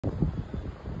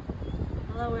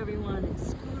Hello everyone, it's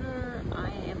Scooter.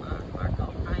 I am on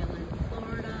Marco Island,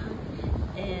 Florida,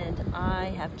 and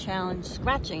I have challenged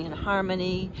Scratching in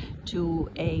Harmony to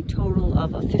a total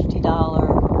of a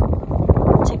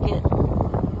 $50 ticket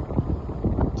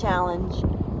challenge.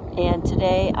 And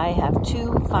today I have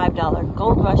two $5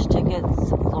 Gold Rush tickets,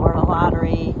 Florida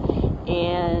Lottery,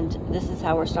 and this is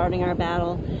how we're starting our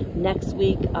battle. Next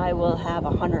week I will have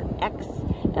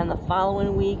 100X, and the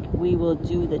following week we will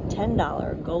do the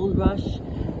 $10 Gold Rush.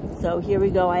 So here we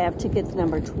go. I have tickets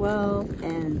number 12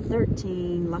 and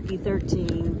 13, lucky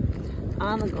 13,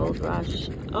 on the Gold Rush.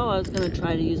 Oh, I was going to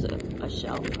try to use a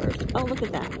shell first. Oh, look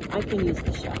at that. I can use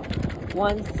the shell.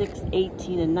 1, 6,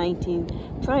 18, and 19.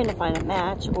 Trying to find a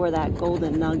match or that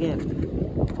golden nugget.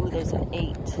 Oh, there's an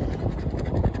 8.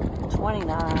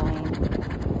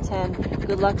 29. 10.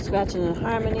 Good luck Scratching in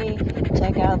Harmony.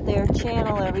 Check out their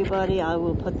channel, everybody. I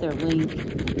will put their link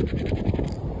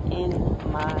in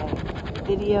my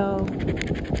video.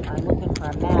 I'm looking for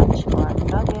a match or a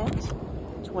nugget.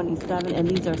 27. And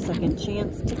these are second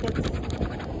chance tickets.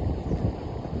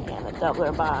 And the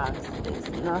doubler box is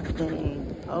nothing.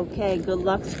 Okay, good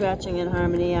luck Scratching in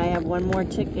Harmony. I have one more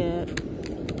ticket.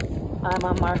 I'm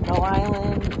on Marco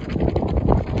Island.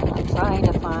 I'm trying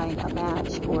to find a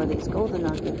match for these golden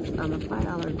nuggets on the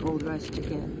 $5 Gold Rush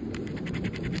ticket.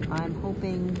 I'm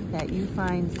hoping that you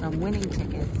find some winning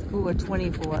tickets. Ooh, a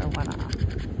 24 went off.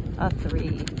 A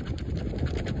 3.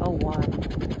 A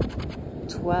 1.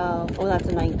 12. Oh, that's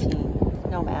a 19.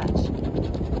 No match.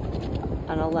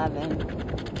 An 11.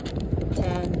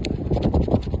 10.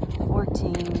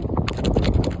 14,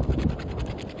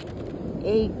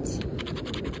 8,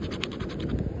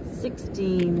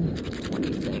 16,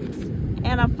 26,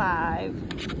 and a 5.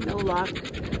 No luck.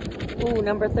 Ooh,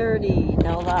 number 30.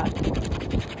 No luck.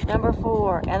 Number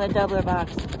 4, and the doubler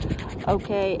box.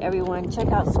 Okay, everyone, check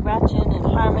out Scratching in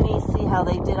Harmony. See how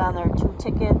they did on their 2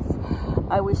 tickets.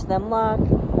 I wish them luck,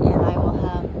 and I will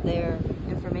have their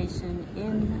information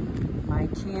in my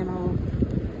channel.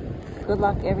 Good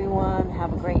luck, everyone.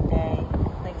 Have a great day.